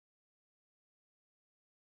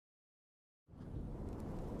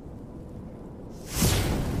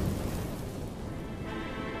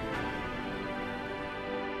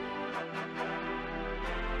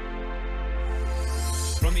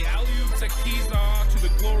keys are to the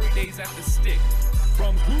glory days at the stick.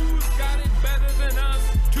 From who's got it better than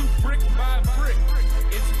us to brick by brick.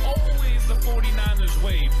 It's always the 49ers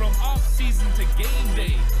way, from off-season to game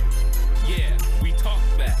day. Yeah, we talk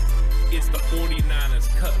back. It's the 49ers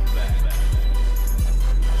cutback.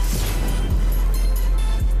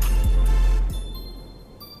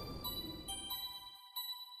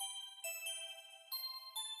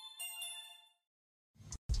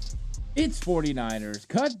 It's 49ers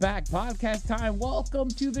Cutback Podcast time. Welcome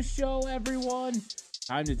to the show, everyone.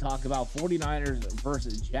 Time to talk about 49ers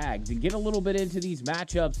versus Jags and get a little bit into these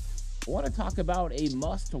matchups. I want to talk about a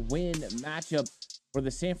must-win matchup for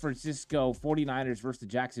the San Francisco 49ers versus the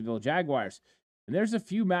Jacksonville Jaguars. And there's a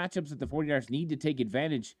few matchups that the 49ers need to take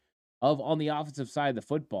advantage of on the offensive side of the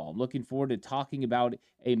football. I'm looking forward to talking about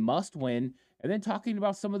a must-win and then talking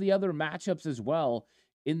about some of the other matchups as well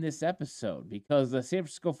in this episode, because the San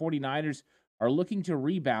Francisco 49ers are looking to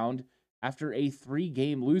rebound after a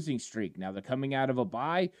 3-game losing streak. Now, they're coming out of a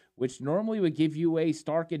bye, which normally would give you a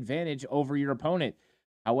stark advantage over your opponent.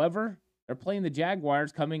 However, they're playing the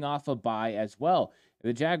Jaguars coming off a bye as well.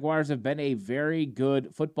 The Jaguars have been a very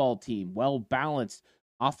good football team, well-balanced,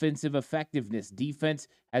 offensive effectiveness. Defense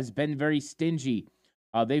has been very stingy.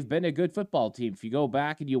 They've been a good football team. If you go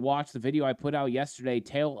back and you watch the video I put out yesterday,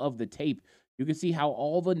 Tale of the Tape, you can see how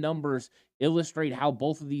all the numbers illustrate how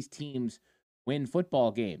both of these teams win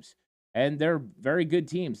football games. And they're very good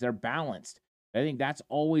teams. They're balanced. I think that's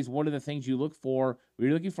always one of the things you look for.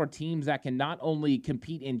 You're looking for teams that can not only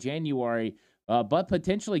compete in January, but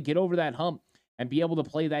potentially get over that hump and be able to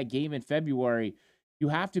play that game in February. You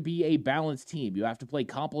have to be a balanced team. You have to play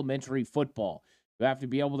complementary football. You have to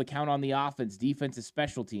be able to count on the offense, defense, and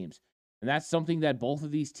special teams. And that's something that both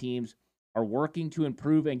of these teams are working to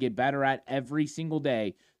improve and get better at every single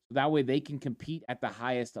day, so that way they can compete at the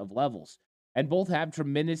highest of levels. And both have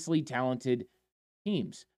tremendously talented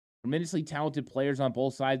teams, tremendously talented players on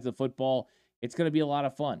both sides of the football. It's going to be a lot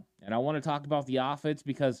of fun. And I want to talk about the offense,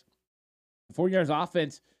 because the 49ers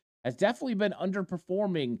offense has definitely been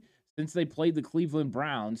underperforming since they played the Cleveland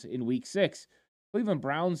Browns in Week 6. Cleveland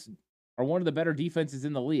Browns are one of the better defenses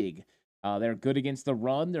in the league. They're good against the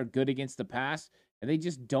run. They're good against the pass. And they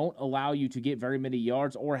just don't allow you to get very many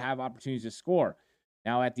yards or have opportunities to score.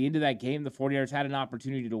 Now, at the end of that game, the 49ers had an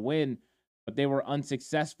opportunity to win, but they were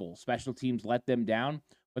unsuccessful. Special teams let them down.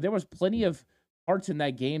 But there was plenty of parts in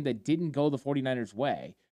that game that didn't go the 49ers'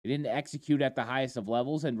 way. They didn't execute at the highest of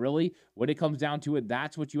levels. And really, when it comes down to it,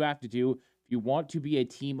 that's what you have to do if you want to be a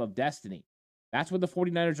team of destiny. That's what the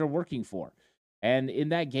 49ers are working for. And in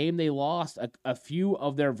that game, they lost a few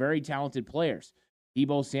of their very talented players.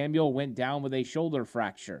 Deebo Samuel went down with a shoulder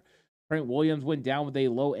fracture. Trent Williams went down with a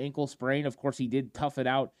low ankle sprain. Of course, he did tough it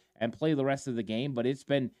out and play the rest of the game, but it's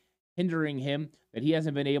been hindering him that he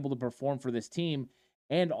hasn't been able to perform for this team.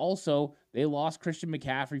 And also, they lost Christian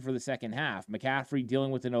McCaffrey for the second half. McCaffrey,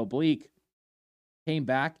 dealing with an oblique, came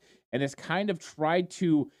back and has kind of tried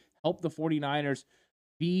to help the 49ers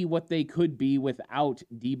be what they could be without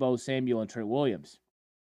Deebo Samuel and Trent Williams.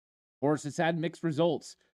 Of course, it's had mixed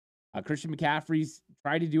results. Christian McCaffrey's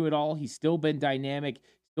tried to do it all. He's still been dynamic,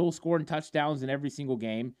 still scoring touchdowns in every single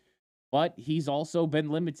game, but he's also been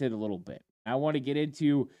limited a little bit. I want to get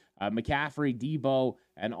into McCaffrey, Deebo,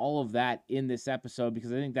 and all of that in this episode,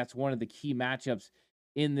 because I think that's one of the key matchups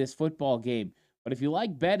in this football game. But if you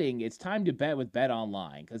like betting, it's time to bet with Bet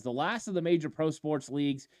Online, because the last of the major pro sports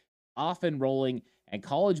leagues off and rolling, and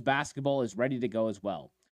college basketball is ready to go as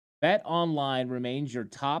well. Bet Online remains your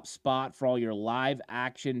top spot for all your live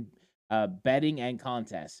action betting and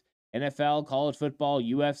contests. NFL, college football,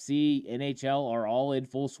 UFC, NHL are all in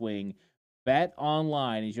full swing. Bet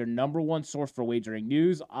Online is your number one source for wagering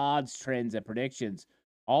news, odds, trends, and predictions.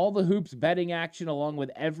 All the hoops betting action, along with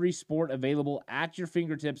every sport available at your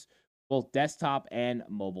fingertips, both desktop and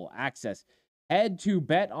mobile access. Head to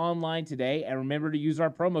Bet Online today and remember to use our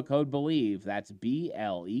promo code BELIEVE. That's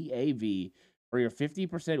BLEAV for your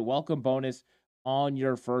 50% welcome bonus on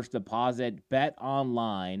your first deposit. Bet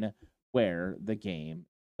Online, where the game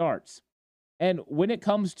starts. And when it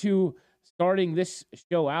comes to starting this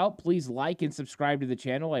show out, please like and subscribe to the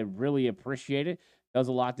channel. I really appreciate it. It does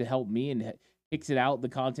a lot to help me and kicks it out, the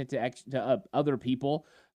content to other people,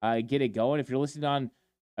 get it going. If you're listening on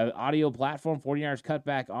an audio platform, 49ers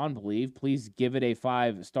Cutback on Believe, please give it a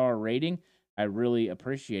 5-star rating. I really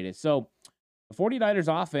appreciate it. So the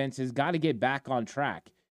 49ers offense has got to get back on track.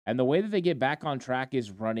 And the way that they get back on track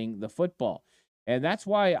is running the football. And that's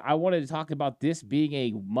why I wanted to talk about this being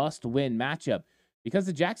a must-win matchup, because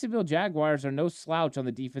the Jacksonville Jaguars are no slouch on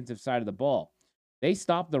the defensive side of the ball. they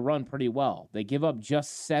stop the run pretty well. They give up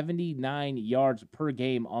just 79 yards per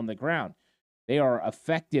game on the ground. They are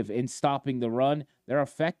effective in stopping the run. They're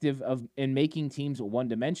effective in making teams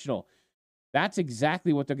one-dimensional. That's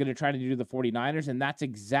exactly what they're going to try to do to the 49ers, and that's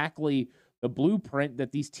exactly the blueprint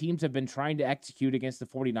that these teams have been trying to execute against the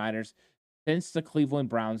 49ers since the Cleveland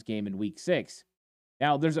Browns game in Week 6.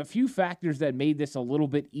 Now, there's a few factors that made this a little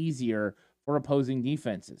bit easier for opposing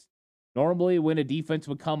defenses. Normally, when a defense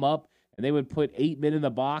would come up and they would put 8 men in the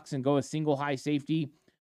box and go a single high safety,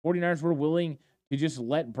 49ers were willing to just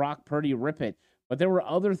let Brock Purdy rip it. But there were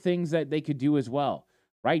other things that they could do as well.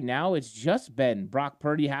 Right now, it's just been Brock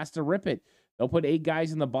Purdy has to rip it. They'll put 8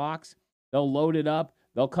 guys in the box. They'll load it up.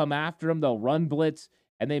 They'll come after him. They'll run blitz.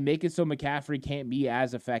 And they make it so McCaffrey can't be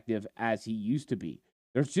as effective as he used to be.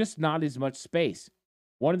 There's just not as much space.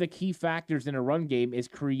 One of the key factors in a run game is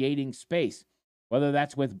creating space, whether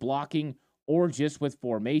that's with blocking or just with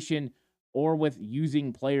formation or with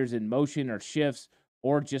using players in motion or shifts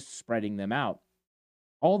or just spreading them out.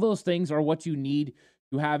 All those things are what you need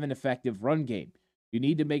to have an effective run game. You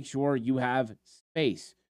need to make sure you have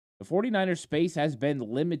space. The 49ers' space has been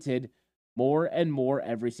limited more and more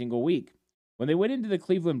every single week. When they went into the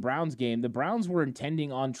Cleveland Browns game, the Browns were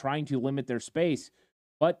intending on trying to limit their space,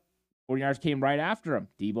 but 49ers came right after him.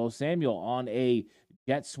 Deebo Samuel on a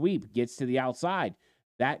jet sweep gets to the outside.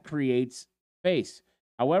 That creates space.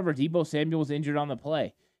 However, Deebo Samuel was injured on the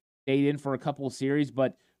play. Stayed in for a couple of series,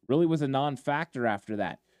 but really was a non-factor after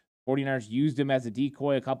that. 49ers used him as a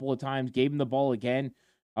decoy a couple of times, gave him the ball again,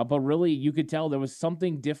 but really you could tell there was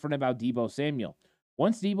something different about Deebo Samuel.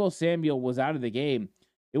 Once Deebo Samuel was out of the game,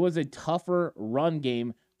 it was a tougher run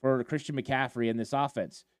game for Christian McCaffrey in this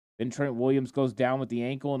offense. Then Trent Williams goes down with the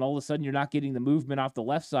ankle, and all of a sudden you're not getting the movement off the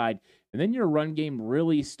left side, and then your run game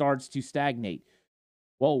really starts to stagnate.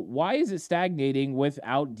 Well, why is it stagnating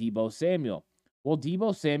without Deebo Samuel? Well,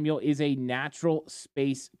 Deebo Samuel is a natural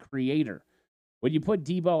space creator. When you put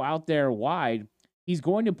Deebo out there wide, he's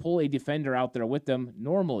going to pull a defender out there with them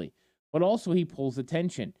normally, but also he pulls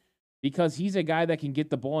attention because he's a guy that can get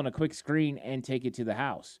the ball on a quick screen and take it to the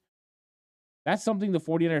house. That's something the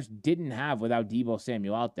 49ers didn't have without Deebo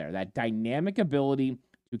Samuel out there, that dynamic ability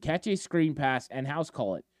to catch a screen pass and house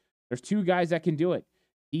call it. There's 2 guys that can do it,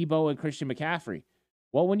 Deebo and Christian McCaffrey.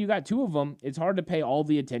 Well, when you got 2 of them, it's hard to pay all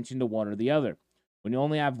the attention to one or the other. When you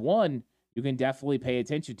only have one, you can definitely pay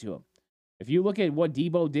attention to him. If you look at what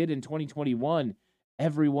Deebo did in 2021,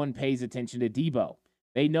 everyone pays attention to Deebo.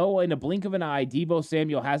 They know in a blink of an eye, Deebo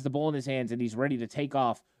Samuel has the ball in his hands and he's ready to take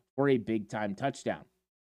off for a big-time touchdown.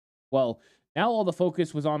 Well, now all the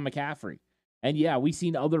focus was on McCaffrey. And yeah, we've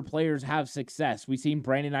seen other players have success. We've seen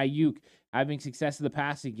Brandon Ayuk having success in the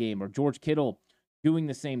passing game or George Kittle doing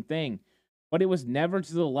the same thing. But it was never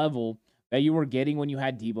to the level that you were getting when you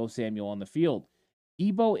had Deebo Samuel on the field.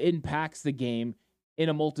 Deebo impacts the game in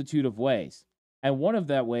a multitude of ways. And one of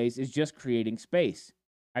that ways is just creating space.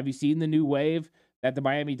 Have you seen the new wave that the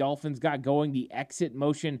Miami Dolphins got going? The exit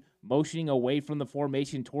motion, motioning away from the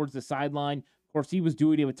formation towards the sideline. Of course, he was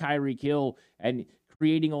doing it with Tyreek Hill and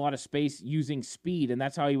creating a lot of space using speed, and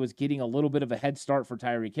that's how he was getting a little bit of a head start for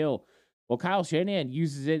Tyreek Hill. Well, Kyle Shanahan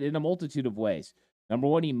uses it in a multitude of ways. Number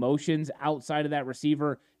one, he motions outside of that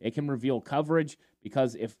receiver. It can reveal coverage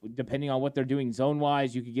because if depending on what they're doing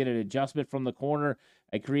zone-wise, you could get an adjustment from the corner.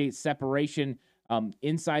 It creates separation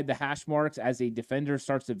inside the hash marks as a defender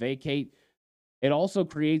starts to vacate. It also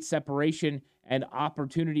creates separation and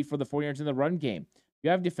opportunity for the 49ers in the run game.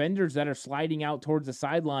 You have defenders that are sliding out towards the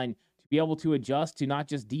sideline to be able to adjust to not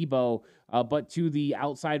just Deebo, but to the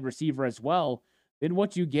outside receiver as well. Then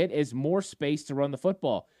what you get is more space to run the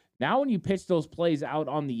football. Now when you pitch those plays out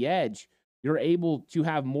on the edge, you're able to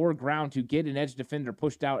have more ground to get an edge defender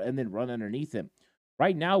pushed out and then run underneath him.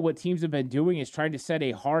 Right now, what teams have been doing is trying to set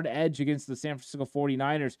a hard edge against the San Francisco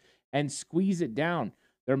 49ers and squeeze it down.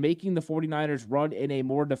 They're making the 49ers run in a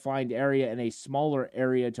more defined area and a smaller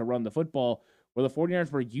area to run the football, where the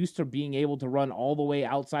 49ers were used to being able to run all the way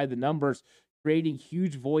outside the numbers, creating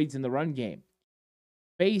huge voids in the run game.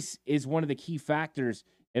 Space is one of the key factors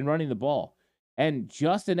in running the ball. And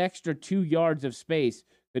just an extra 2 yards of space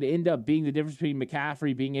could end up being the difference between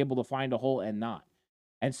McCaffrey being able to find a hole and not.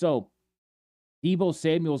 And so Deebo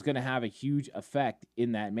Samuel is going to have a huge effect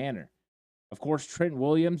in that manner. Of course, Trent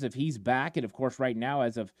Williams, if he's back, and of course right now,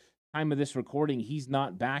 as of time of this recording, he's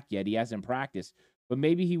not back yet. He hasn't practiced, but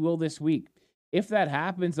maybe he will this week. If that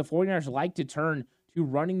happens, the 49ers like to turn to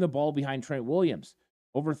running the ball behind Trent Williams.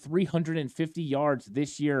 Over 350 yards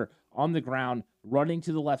this year on the ground, running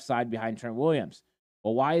to the left side behind Trent Williams.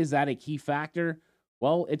 Well, why is that a key factor?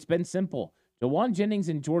 Well, it's been simple. Jawan Jennings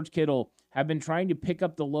and George Kittle have been trying to pick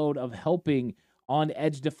up the load of helping on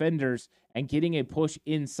edge defenders and getting a push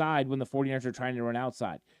inside when the 49ers are trying to run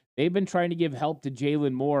outside. They've been trying to give help to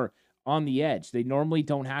Jalen Moore on the edge. They normally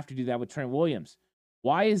don't have to do that with Trent Williams.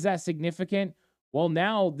 Why is that significant? Well,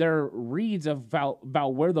 now their reads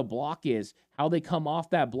about where the block is, how they come off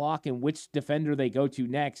that block, and which defender they go to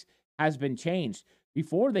next has been changed.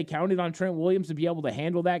 Before, they counted on Trent Williams to be able to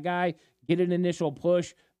handle that guy, get an initial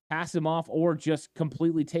push, pass him off, or just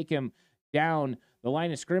completely take him down the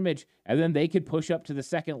line of scrimmage, and then they could push up to the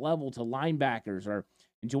second level to linebackers, or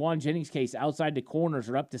in Jawan Jennings' case, outside to corners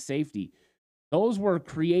or up to safety. Those were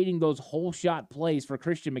creating those whole shot plays for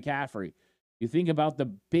Christian McCaffrey. You think about the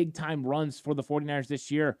big-time runs for the 49ers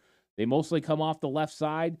this year, they mostly come off the left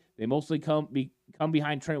side. They mostly come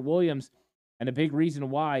behind Trent Williams. And a big reason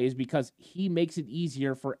why is because he makes it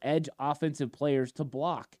easier for edge offensive players to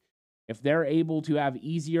block. If they're able to have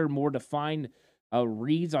easier, more defined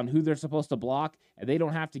reads on who they're supposed to block, and they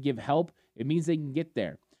don't have to give help, it means they can get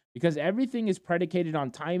there. Because everything is predicated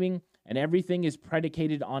on timing, and everything is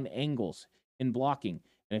predicated on angles in blocking.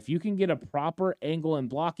 And if you can get a proper angle in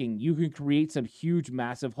blocking, you can create some huge,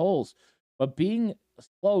 massive holes. But being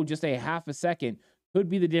slow just a half a second could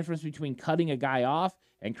be the difference between cutting a guy off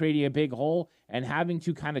and creating a big hole and having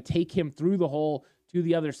to kind of take him through the hole to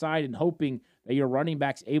the other side and hoping that your running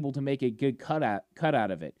back's able to make a good cut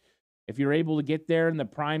out of it. If you're able to get there in the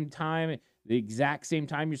prime time, the exact same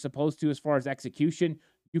time you're supposed to as far as execution,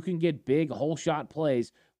 you can get big hole shot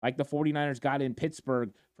plays like the 49ers got in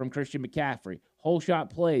Pittsburgh from Christian McCaffrey. Hole shot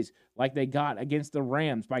plays like they got against the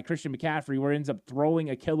Rams by Christian McCaffrey, where he ends up throwing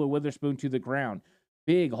Ahkello Witherspoon to the ground.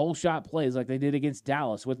 Big hole shot plays like they did against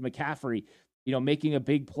Dallas with McCaffrey, making a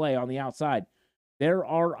big play on the outside. There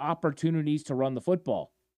are opportunities to run the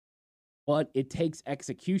football, but it takes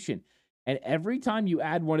execution. And every time you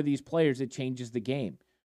add one of these players, it changes the game.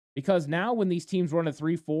 Because now when these teams run a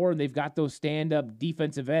 3-4 and they've got those stand-up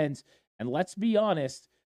defensive ends, and let's be honest,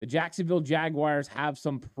 the Jacksonville Jaguars have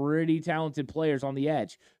some pretty talented players on the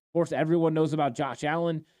edge. Of course, everyone knows about Josh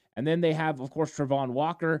Allen, and then they have, of course, Travon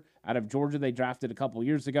Walker out of Georgia they drafted a couple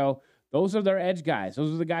years ago. Those are their edge guys.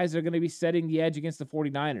 Those are the guys that are going to be setting the edge against the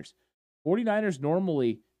 49ers. 49ers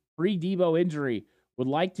normally, pre-Debo injury, would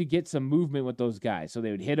like to get some movement with those guys. So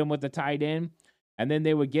they would hit them with the tight end, and then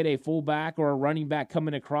they would get a fullback or a running back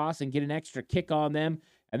coming across and get an extra kick on them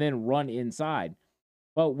and then run inside.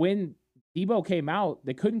 But when Debo came out,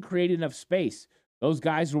 they couldn't create enough space. Those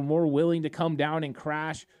guys were more willing to come down and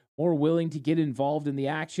crash, more willing to get involved in the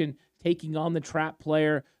action, taking on the trap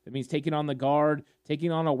player. That means taking on the guard,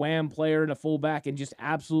 taking on a wham player and a fullback, and just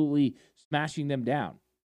absolutely smashing them down.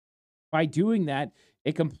 By doing that,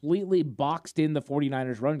 it completely boxed in the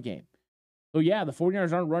 49ers run game. So yeah, the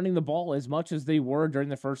 49ers aren't running the ball as much as they were during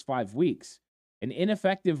the first 5 weeks. An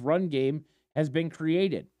ineffective run game has been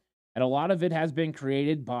created, and a lot of it has been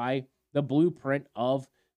created by the blueprint of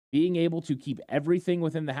being able to keep everything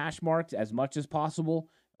within the hash marks as much as possible,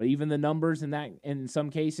 but even the numbers in some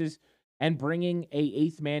cases, and bringing a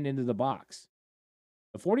eighth man into the box.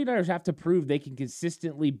 The 49ers have to prove they can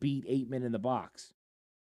consistently beat 8 men in the box.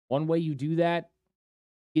 One way you do that,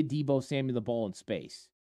 get Debo Samuel the ball in space.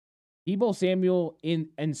 Debo Samuel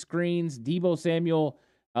in screens, Debo Samuel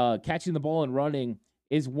catching the ball and running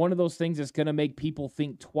is one of those things that's going to make people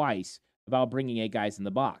think twice about bringing 8 guys in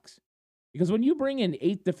the box. Because when you bring an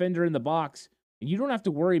 8th defender in the box and you don't have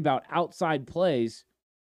to worry about outside plays,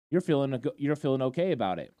 you're feeling okay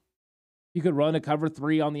about it. You could run a cover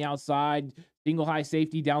 3 on the outside, single high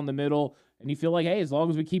safety down the middle, and you feel like, hey, as long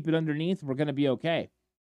as we keep it underneath, we're going to be okay.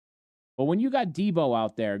 But when you got Debo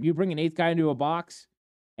out there, you bring an 8th guy into a box,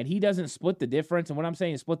 and he doesn't split the difference. And what I'm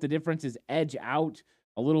saying is split the difference is edge out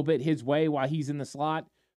a little bit his way while he's in the slot,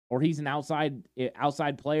 or he's an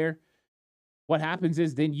outside player. What happens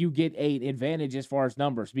is then you get an advantage as far as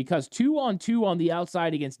numbers, because 2-on-2 on the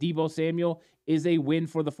outside against Debo Samuel is a win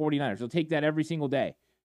for the 49ers. They'll take that every single day.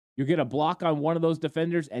 You get a block on one of those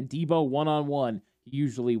defenders, and Debo 1-on-1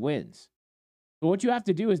 usually wins. So what you have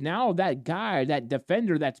to do is now that guy, that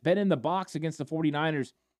defender that's been in the box against the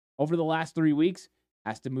 49ers over the last 3 weeks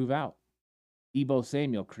has to move out. Debo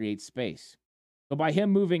Samuel creates space. So by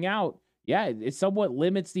him moving out, yeah, it somewhat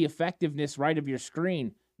limits the effectiveness, right, of your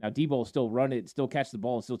screen. Now, Debo will still run it, still catch the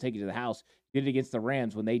ball, and still take it to the house. Did it against the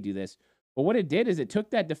Rams when they do this. But what it did is it took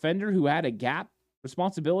that defender who had a gap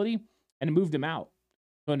responsibility and moved him out.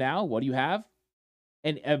 So now, what do you have?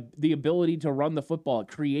 And the ability to run the football. It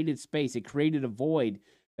created space. It created a void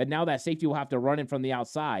that now that safety will have to run in from the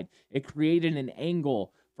outside. It created an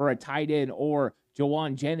angle for a tight end or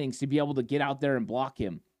Jawan Jennings to be able to get out there and block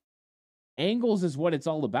him. Angles is what it's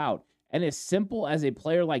all about. And as simple as a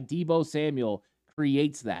player like Debo Samuel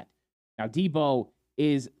creates that. Now, Debo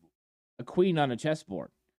is a queen on a chessboard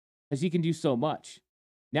because he can do so much.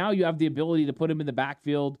 Now you have the ability to put him in the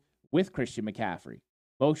backfield with Christian McCaffrey,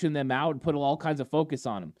 motion them out, and put all kinds of focus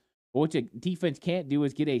on him. But what your defense can't do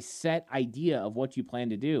is get a set idea of what you plan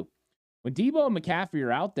to do. When Debo and McCaffrey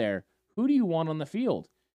are out there, who do you want on the field?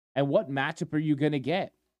 And what matchup are you going to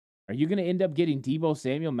get? Are you going to end up getting Debo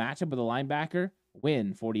Samuel matchup with a linebacker?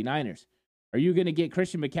 Win, 49ers. Are you going to get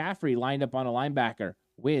Christian McCaffrey lined up on a linebacker?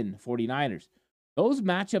 Win, 49ers. Those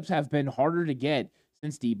matchups have been harder to get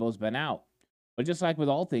since Debo's been out. But just like with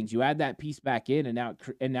all things, you add that piece back in,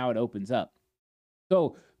 and now it opens up.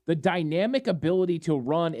 So the dynamic ability to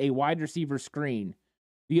run a wide receiver screen,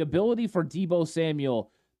 the ability for Debo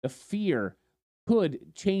Samuel, the fear could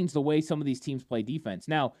change the way some of these teams play defense.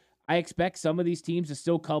 Now, I expect some of these teams to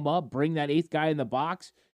still come up, bring that eighth guy in the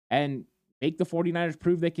box, and make the 49ers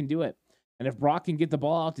prove they can do it. And if Brock can get the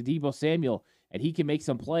ball out to Debo Samuel and he can make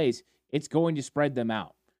some plays, it's going to spread them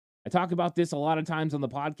out. I talk about this a lot of times on the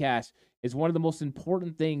podcast. It's one of the most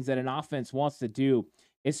important things that an offense wants to do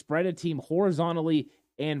is spread a team horizontally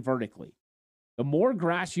and vertically. The more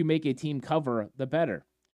grass you make a team cover, the better.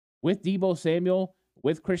 With Debo Samuel,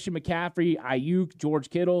 with Christian McCaffrey, Ayuk, George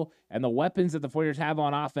Kittle, and the weapons that the 49ers have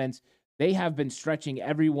on offense, they have been stretching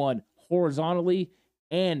everyone horizontally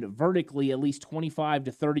and vertically at least 25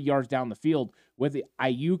 to 30 yards down the field with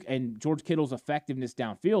Ayuk and George Kittle's effectiveness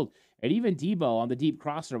downfield, and even Debo on the deep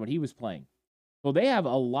crosser when he was playing. So they have a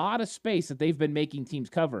lot of space that they've been making teams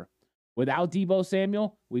cover. Without Debo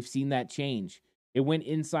Samuel, we've seen that change. It went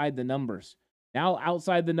inside the numbers. Now,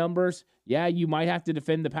 outside the numbers, yeah, you might have to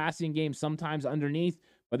defend the passing game sometimes underneath,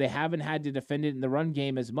 but they haven't had to defend it in the run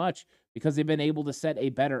game as much because they've been able to set a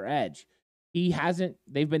better edge.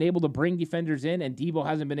 They've been able to bring defenders in, and Debo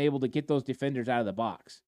hasn't been able to get those defenders out of the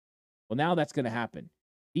box. Well, now that's going to happen.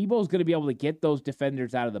 Debo's going to be able to get those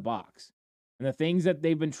defenders out of the box. And the things that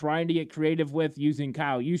they've been trying to get creative with, using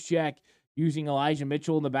Kyle Juszczyk, using Elijah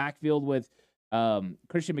Mitchell in the backfield with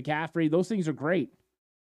Christian McCaffrey, those things are great.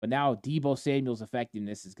 But now Debo Samuel's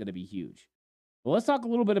effectiveness is going to be huge. Well, let's talk a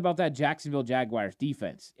little bit about that Jacksonville Jaguars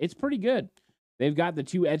defense. It's pretty good. They've got the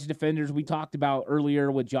two edge defenders we talked about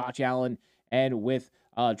earlier with Josh Allen and with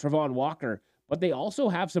Travon Walker, but they also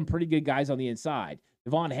have some pretty good guys on the inside.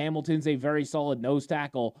 Devon Hamilton's a very solid nose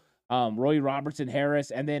tackle. Roy Robertson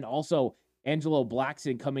Harris, and then also Angelo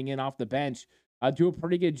Blackson coming in off the bench do a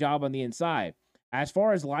pretty good job on the inside. As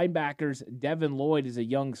far as linebackers, Devin Lloyd is a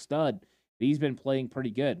young stud. He's been playing pretty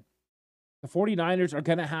good. The 49ers are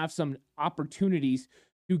going to have some opportunities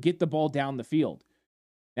to get the ball down the field.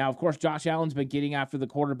 Now, of course, Josh Allen's been getting after the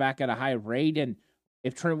quarterback at a high rate, and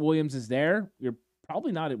if Trent Williams is there, you're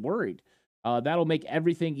probably not worried. That'll make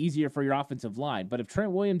everything easier for your offensive line. But if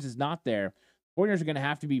Trent Williams is not there, 49ers are going to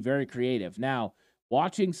have to be very creative. Now,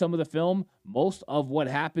 watching some of the film, most of what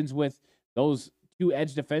happens with those two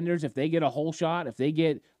edge defenders, if they get a hole shot, if they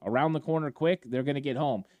get around the corner quick, they're going to get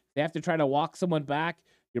home. If they have to try to walk someone back,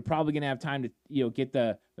 you're probably going to have time to get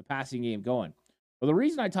the passing game going. Well, the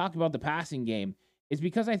reason I talk about the passing game is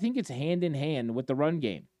because I think it's hand in hand with the run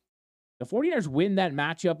game. The 49ers win that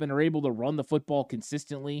matchup and are able to run the football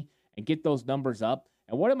consistently and get those numbers up.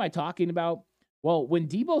 And what am I talking about? Well, when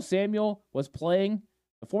Debo Samuel was playing,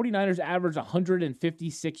 the 49ers averaged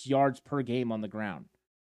 156 yards per game on the ground.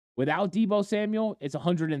 Without Debo Samuel, it's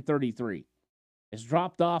 133. It's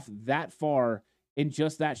dropped off that far in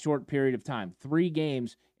just that short period of time. 3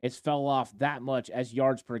 games, it's fell off that much as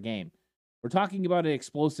yards per game. We're talking about an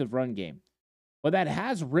explosive run game. But that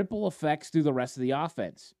has ripple effects through the rest of the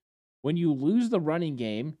offense. When you lose the running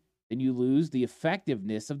game, then you lose the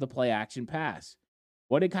effectiveness of the play-action pass.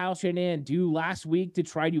 What did Kyle Shanahan do last week to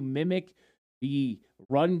try to mimic the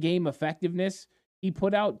run game effectiveness? He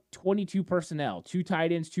put out 22 personnel, 2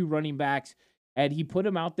 tight ends, 2 running backs, and he put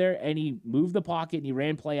them out there and he moved the pocket and he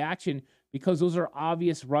ran play action because those are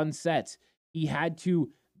obvious run sets. He had to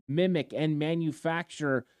mimic and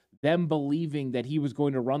manufacture them believing that he was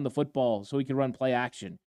going to run the football so he could run play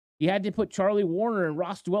action. He had to put Charlie Warner and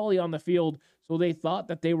Ross Dwelley on the field so they thought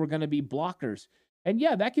that they were going to be blockers. And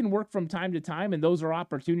yeah, that can work from time to time, and those are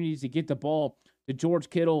opportunities to get the ball to George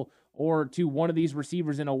Kittle or to one of these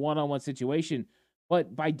receivers in a one-on-one situation.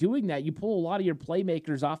 But by doing that, you pull a lot of your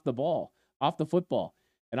playmakers off the ball, off the football,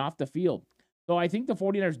 and off the field. So I think the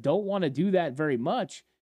 49ers don't want to do that very much,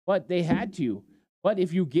 but they had to. But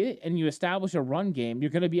if you get and you establish a run game,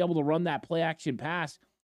 you're going to be able to run that play-action pass,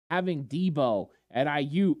 having Debo and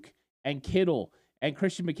Ayuk and Kittle and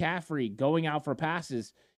Christian McCaffrey going out for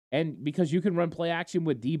passes, and because you can run play action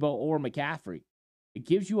with Debo or McCaffrey. It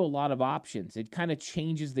gives you a lot of options. It kind of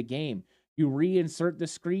changes the game. You reinsert the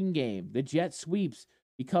screen game, the jet sweeps,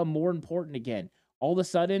 become more important again. All of a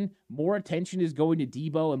sudden, more attention is going to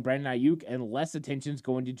Debo and Brandon Ayuk, and less attention is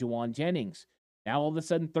going to Jawan Jennings. Now, all of a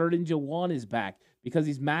sudden, third and Jawan is back because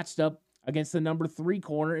he's matched up against the number 3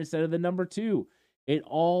 corner instead of the number 2. It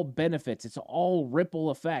all benefits. It's all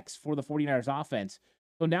ripple effects for the 49ers offense.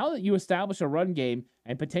 So now that you establish a run game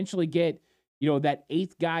and potentially get, that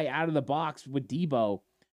 8th guy out of the box with Debo,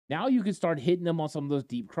 now you can start hitting them on some of those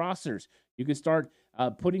deep crossers. You can start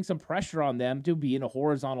putting some pressure on them to be in a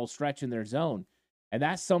horizontal stretch in their zone. And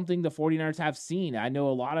that's something the 49ers have seen. I know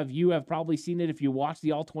a lot of you have probably seen it. If you watch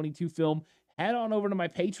the All-22 film, head on over to my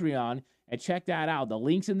Patreon and check that out. The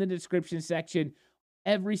link's in the description section.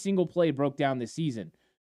 Every single play broke down this season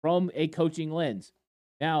from a coaching lens.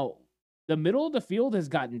 Now, the middle of the field has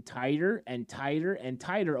gotten tighter and tighter and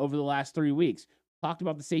tighter over the last 3 weeks. Talked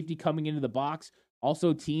about the safety coming into the box.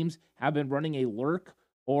 Also, teams have been running a lurk,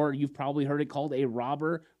 or you've probably heard it called a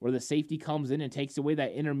robber, where the safety comes in and takes away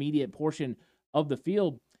that intermediate portion of the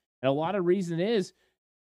field. And a lot of reason is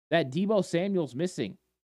that Debo Samuel's missing.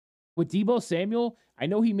 With Debo Samuel, I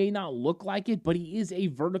know he may not look like it, but he is a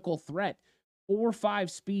vertical threat. 4.5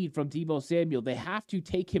 speed from Debo Samuel. They have to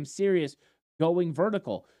take him serious going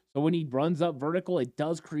vertical. So when he runs up vertical, it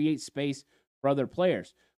does create space for other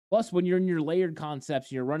players. Plus, when you're in your layered concepts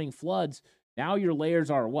and you're running floods, now your layers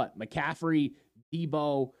are what? McCaffrey,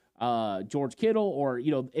 Debo, George Kittle, or,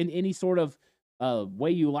 in any sort of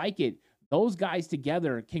way you like it. Those guys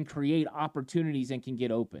together can create opportunities and can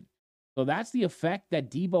get open. So that's the effect that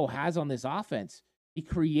Debo has on this offense. He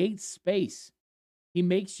creates space. He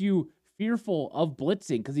makes you fearful of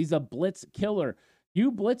blitzing because he's a blitz killer.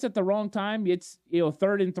 You blitz at the wrong time, it's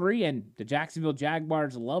 3rd and 3, and the Jacksonville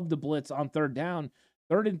Jaguars love to blitz on 3rd down.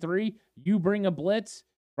 3rd and 3, you bring a blitz,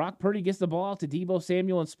 Brock Purdy gets the ball to Debo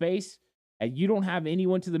Samuel in space, and you don't have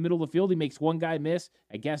anyone to the middle of the field. He makes one guy miss,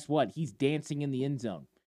 and guess what? He's dancing in the end zone.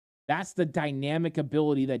 That's the dynamic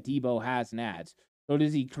ability that Debo has and adds. So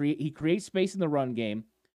does he create? He creates space in the run game.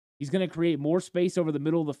 He's going to create more space over the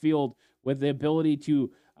middle of the field with the ability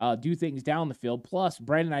to do things down the field. Plus,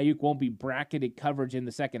 Brandon Ayuk won't be bracketed coverage in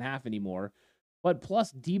the second half anymore. But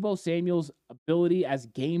plus, Debo Samuel's ability as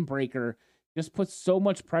game breaker just puts so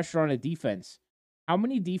much pressure on a defense. How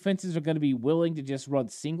many defenses are going to be willing to just run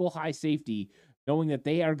single high safety, knowing that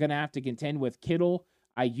they are going to have to contend with Kittle,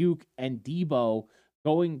 Ayuk, and Debo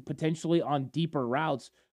going potentially on deeper routes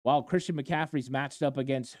while Christian McCaffrey's matched up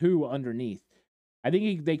against who underneath? I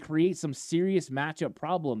think they create some serious matchup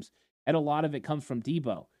problems, and a lot of it comes from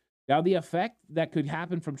Debo. Now, the effect that could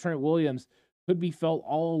happen from Trent Williams could be felt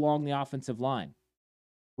all along the offensive line.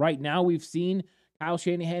 Right now, we've seen Kyle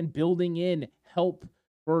Shanahan building in help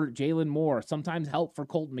for Jalen Moore, sometimes help for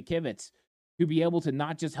Colton McKivitz, to be able to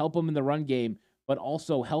not just help them in the run game, but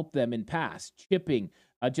also help them in pass, chipping,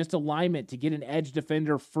 just alignment to get an edge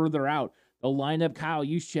defender further out. They'll line up Kyle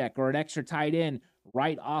Juszczyk or an extra tight end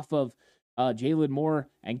right off of Jalen Moore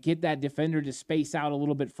and get that defender to space out a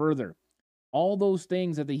little bit further. All those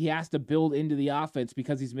things that he has to build into the offense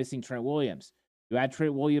because he's missing Trent Williams. You add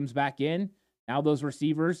Trent Williams back in, now those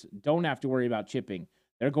receivers don't have to worry about chipping.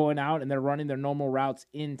 They're going out and they're running their normal routes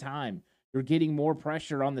in time. You're getting more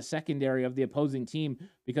pressure on the secondary of the opposing team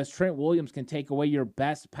because Trent Williams can take away your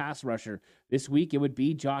best pass rusher. This week, it would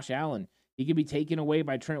be Josh Allen. He can be taken away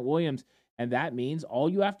by Trent Williams, and that means all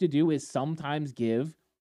you have to do is sometimes give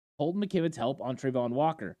Colton McKivitz help on Trayvon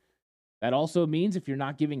Walker. That also means if you're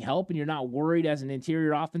not giving help and you're not worried as an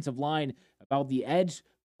interior offensive line about the edge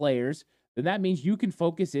players, then that means you can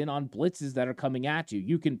focus in on blitzes that are coming at you.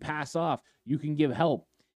 You can pass off. You can give help.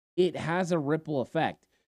 It has a ripple effect.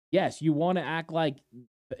 Yes, you want to act like,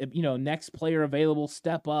 next player available,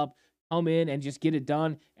 step up, come in and just get it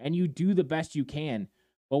done, and you do the best you can.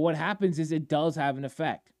 But what happens is it does have an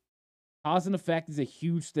effect. Cause and effect is a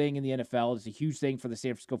huge thing in the NFL. It's a huge thing for the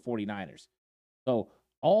San Francisco 49ers. So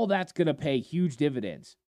all that's going to pay huge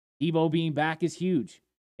dividends. Debo being back is huge.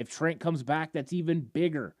 If Trent comes back, that's even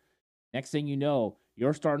bigger. Next thing you know,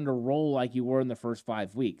 you're starting to roll like you were in the first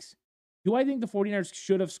 5 weeks. Do I think the 49ers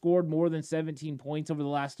should have scored more than 17 points over the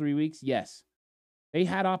last 3 weeks? Yes. They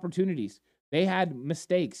had opportunities. They had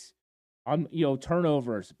mistakes on,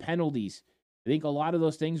 turnovers, penalties. I think a lot of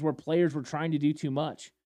those things where players were trying to do too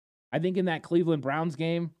much. I think in that Cleveland Browns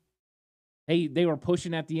game, they were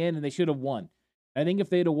pushing at the end and they should have won. I think if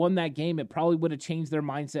they'd have won that game, it probably would have changed their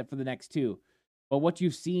mindset for the next two. But what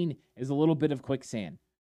you've seen is a little bit of quicksand.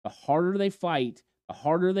 The harder they fight, the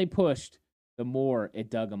harder they pushed, the more it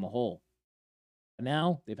dug them a hole. And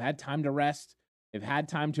now they've had time to rest. They've had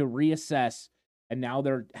time to reassess. And now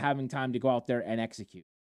they're having time to go out there and execute.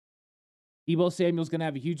 Debo Samuel's going to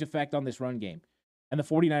have a huge effect on this run game. And the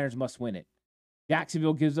 49ers must win it.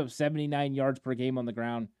 Jacksonville gives up 79 yards per game on the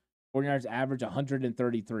ground. 49ers average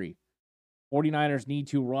 133. 49ers need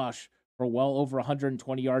to rush for well over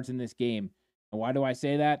 120 yards in this game. And why do I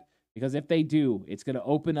say that? Because if they do, it's going to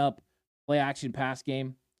open up play action pass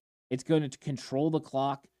game. It's going to control the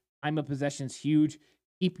clock. Time of possession is huge.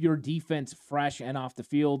 Keep your defense fresh and off the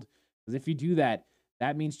field. Because if you do that,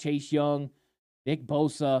 that means Chase Young, Nick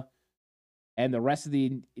Bosa, and the rest of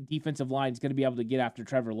the defensive line is going to be able to get after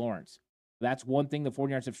Trevor Lawrence. That's one thing the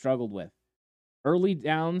 49ers have struggled with. Early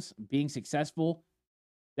downs being successful.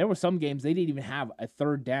 There were some games they didn't even have a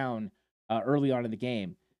third down early on in the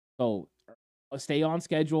game. So stay on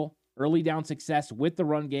schedule. Early down success with the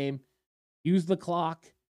run game. Use the clock.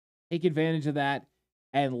 Take advantage of that.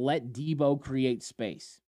 And let Debo create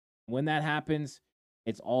space. When that happens,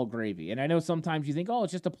 it's all gravy. And I know sometimes you think, oh,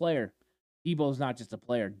 it's just a player. Debo's not just a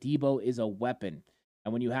player. Debo is a weapon.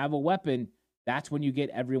 And when you have a weapon, that's when you get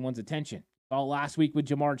everyone's attention. All last week with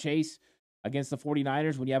Jamar Chase against the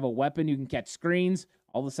 49ers, when you have a weapon, you can catch screens.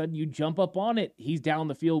 All of a sudden, you jump up on it. He's down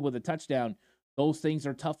the field with a touchdown. Those things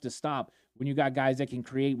are tough to stop when you got guys that can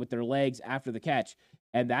create with their legs after the catch.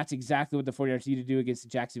 And that's exactly what the 49ers need to do against the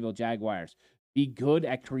Jacksonville Jaguars. Be good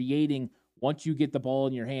at creating once you get the ball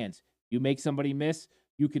in your hands. You make somebody miss,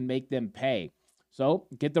 you can make them pay. So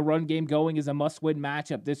get the run game going is a must-win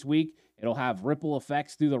matchup this week. It'll have ripple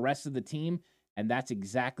effects through the rest of the team, and that's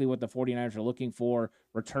exactly what the 49ers are looking for.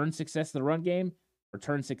 Return success in the run game,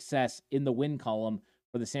 return success in the win column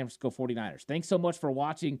for the San Francisco 49ers. Thanks so much for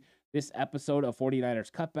watching this episode of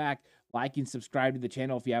 49ers Cutback. Like and subscribe to the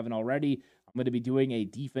channel if you haven't already. I'm going to be doing a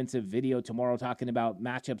defensive video tomorrow talking about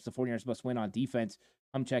matchups the 49ers must win on defense.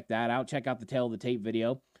 Come check that out. Check out the Tail of the Tape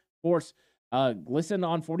video. Of course, listen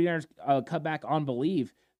on 49ers Cutback on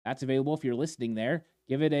Believe. That's available if you're listening there.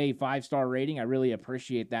 Give it a 5-star rating. I really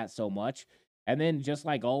appreciate that so much. And then, just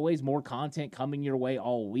like always, more content coming your way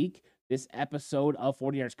all week. This episode of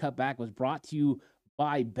 49ers Cutback was brought to you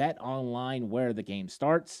by Bet Online, where the game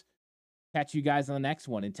starts. Catch you guys on the next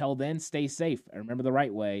one. Until then, stay safe. And remember, the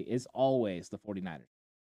right way is always the 49ers.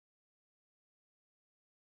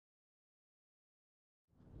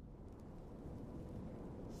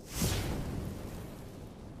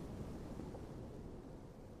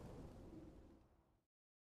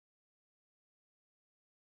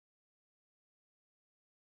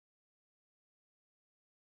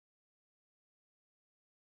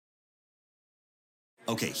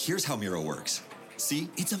 Okay, here's how Miro works. See,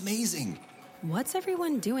 it's amazing. What's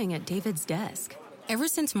everyone doing at David's desk? Ever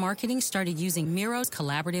since marketing started using Miro's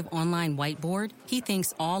collaborative online whiteboard, he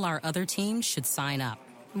thinks all our other teams should sign up.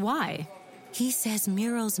 Why? He says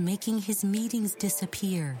Miro's making his meetings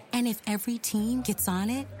disappear. And if every team gets on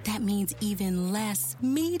it, that means even less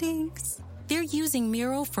meetings. They're using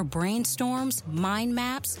Miro for brainstorms, mind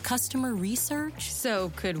maps, customer research.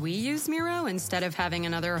 So could we use Miro instead of having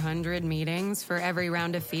another 100 meetings for every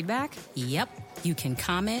round of feedback? Yep. You can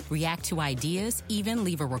comment, react to ideas, even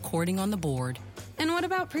leave a recording on the board. And what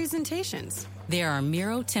about presentations? There are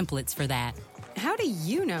Miro templates for that. How do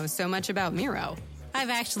you know so much about Miro? I've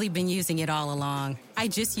actually been using it all along. I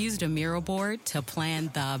just used a Miro board to plan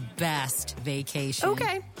the best vacation.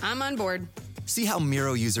 Okay, I'm on board. See how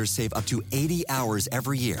Miro users save up to 80 hours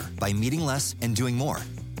every year by meeting less and doing more.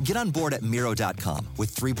 Get on board at Miro.com with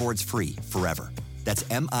 3 boards free forever. That's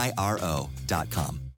MIRO.com.